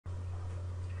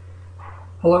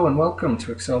Hello and welcome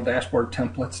to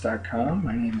Excel-Dashboard-Templates.com.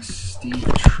 My name is Steve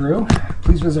True.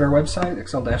 Please visit our website,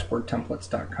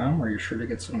 Excel-Dashboard-Templates.com, where you're sure to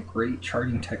get some great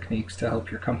charting techniques to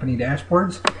help your company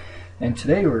dashboards. And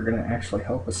today we're going to actually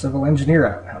help a civil engineer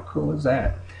out. How cool is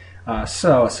that?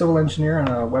 So a civil engineer on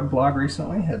a web blog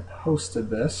recently had posted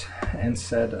this and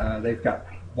said they've got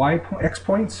X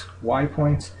points, Y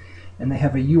points, and they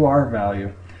have a UR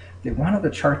value. They wanted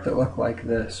a chart that looked like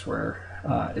this, where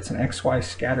it's an XY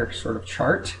scatter sort of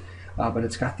chart, but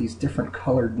it's got these different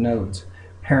colored nodes.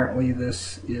 Apparently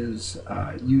this is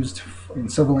used in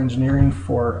civil engineering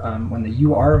for when the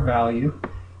UR value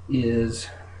is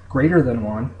greater than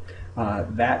 1,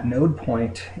 that node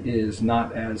point is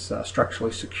not as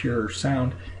structurally secure or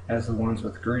sound as the ones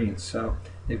with green. So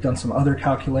they've done some other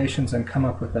calculations and come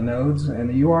up with the nodes and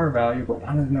the UR value, but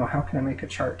wanted to know how can I make a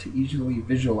chart to easily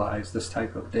visualize this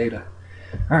type of data.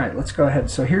 All right, let's go ahead.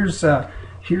 So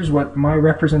here's what my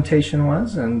representation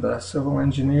was, and the civil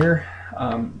engineer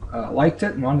liked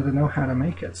it and wanted to know how to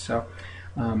make it. So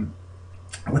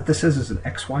what this is an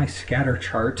XY scatter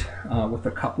chart with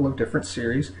a couple of different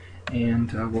series,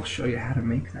 and we'll show you how to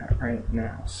make that right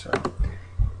now. So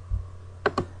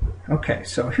okay,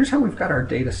 so here's how we've got our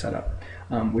data set up.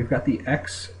 We've got the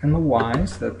X and the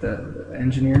Y's that the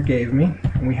engineer gave me,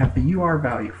 and we have the UR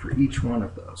value for each one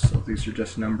of those. So these are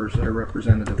just numbers that are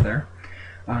representative there.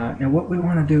 Now what we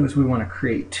want to do is we want to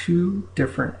create two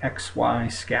different XY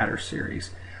scatter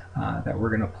series that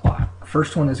we're going to plot. The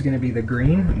first one is going to be the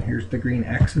green, and here's the green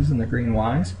X's and the green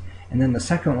Y's. And then the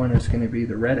second one is going to be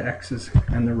the red X's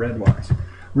and the red Y's.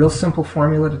 Real simple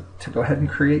formula to go ahead and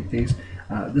create these.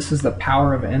 This is the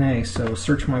power of NA, so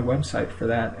search my website for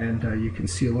that, and you can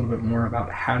see a little bit more about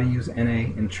how to use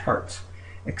NA in charts.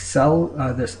 Excel,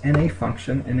 this NA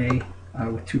function, NA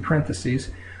with two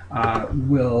parentheses,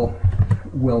 will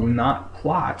not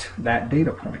plot that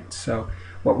data point. So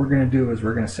what we're going to do is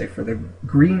we're going to say for the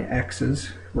green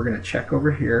X's, we're going to check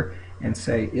over here and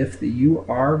say if the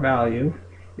UR value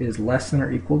is less than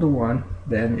or equal to 1,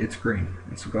 then it's green.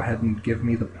 And so go ahead and give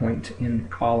me the point in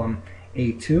column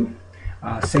A2.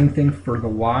 Same thing for the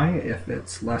Y. If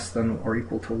it's less than or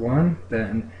equal to 1,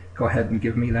 then go ahead and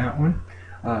give me that one.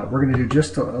 We're going to do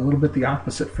just a little bit the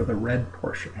opposite for the red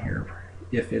portion here.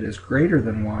 If it is greater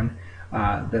than 1,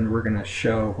 then we're going to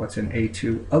show what's in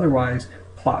A2. Otherwise,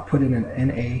 put in an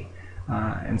NA.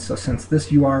 And so since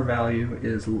this UR value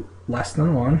is less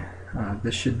than 1,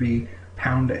 this should be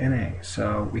pound NA.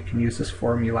 So we can use this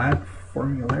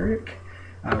formulaic.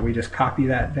 We just copy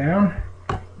that down,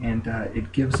 and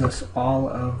it gives us all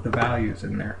of the values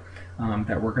in there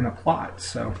that we're going to plot.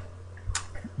 So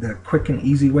the quick and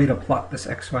easy way to plot this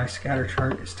XY scatter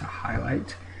chart is to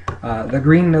highlight the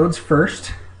green nodes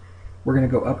first. We're going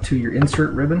to go up to your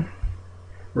insert ribbon.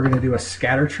 We're going to do a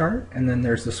scatter chart, and then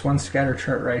there's this one scatter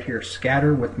chart right here,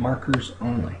 scatter with markers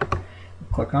only.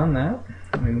 Click on that.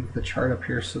 Let me move the chart up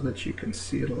here so that you can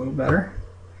see it a little better.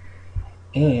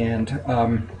 And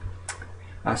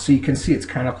so you can see it's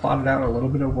kind of plotted out a little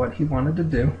bit of what he wanted to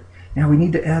do. Now we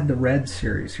need to add the red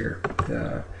series here.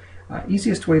 The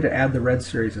easiest way to add the red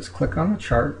series is click on the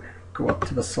chart, go up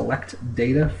to the select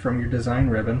data from your design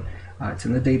ribbon. It's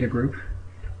in the data group.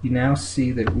 You now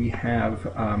see that we have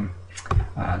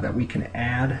that we can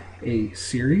add a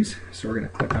series. So we're going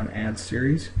to click on add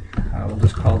series. We'll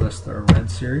just call this the red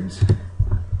series.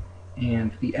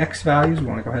 And the X values, we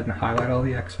want to go ahead and highlight all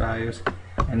the X values.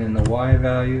 And in the Y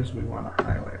values, we want to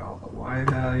highlight all the Y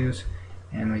values,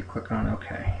 and we click on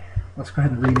OK. Let's go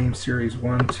ahead and rename Series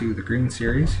 1 to the green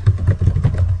series.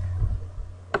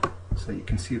 So you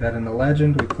can see that in the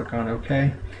legend. We click on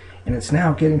OK, and it's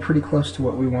now getting pretty close to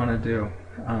what we want to do.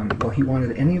 Well, he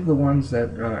wanted any of the ones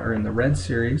that are in the red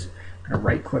series. I'm going to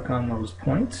right-click on those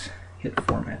points, hit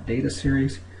Format Data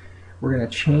Series. We're going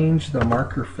to change the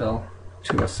marker fill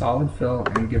to a solid fill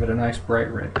and give it a nice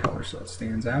bright red color so it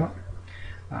stands out.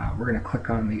 We're going to click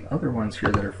on the other ones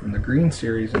here that are from the green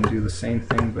series and do the same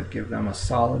thing, but give them a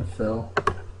solid fill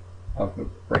of a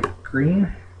bright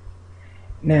green.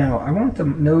 Now, I want the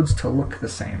nodes to look the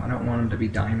same. I don't want them to be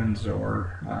diamonds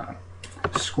or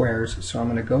squares, so I'm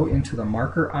going to go into the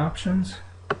marker options.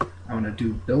 I'm going to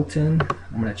do built-in.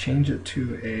 I'm going to change it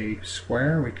to a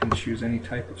square. We can choose any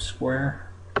type of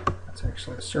square. That's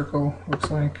actually a circle,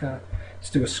 looks like. Let's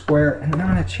do a square, and then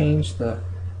I'm going to change the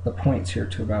points here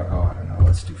to about, I don't know,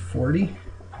 let's do 40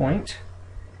 point,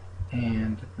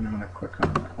 and then I'm going to click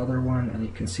on the other one, and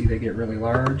you can see they get really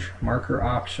large. Marker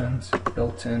options,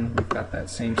 built-in, we've got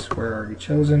that same square already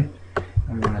chosen, and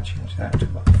we want to change that to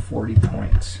about 40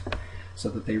 points so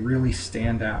that they really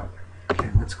stand out. Okay,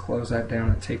 let's close that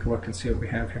down and take a look and see what we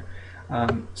have here.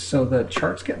 So the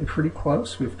chart's getting pretty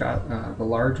close. We've got the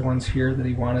large ones here that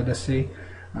he wanted to see.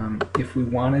 If we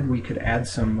wanted, we could add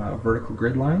some vertical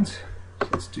grid lines. So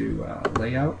let's do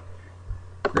layout,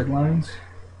 grid lines,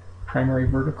 primary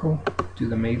vertical, do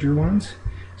the major ones.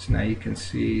 So now you can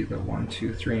see the 1,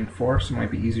 2, 3, and 4, so it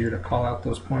might be easier to call out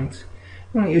those points.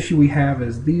 The only issue we have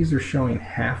is these are showing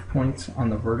half points on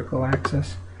the vertical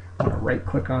axis. I'm going to right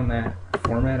click on that,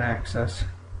 format axis.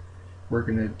 We're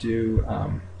going to do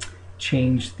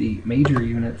change the major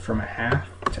unit from a half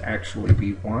to actually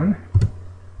be 1.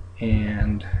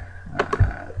 And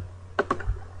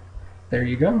there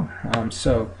you go.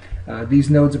 These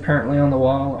nodes apparently on the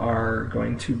wall are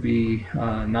going to be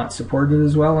not supported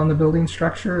as well on the building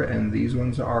structure, and these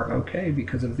ones are okay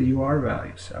because of the UR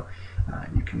value. So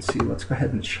you can see, let's go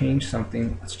ahead and change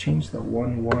something. Let's change the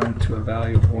 1, 1 to a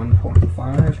value of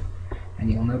 1.5,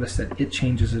 and you'll notice that it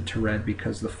changes it to red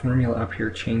because the formula up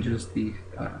here changes the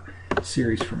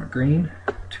series from a green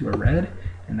to a red,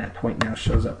 and that point now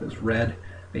shows up as red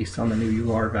based on the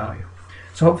new UR value.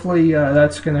 So hopefully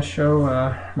that's going to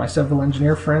show my civil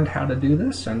engineer friend how to do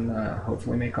this, and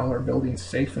hopefully make all our buildings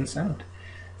safe and sound.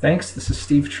 Thanks. This is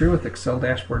Steve True with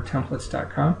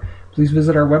ExcelDashboardTemplates.com. Please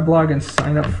visit our weblog and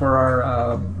sign up for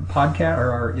our podcast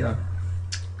or our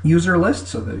user list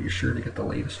so that you're sure to get the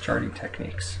latest charting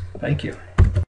techniques. Thank you.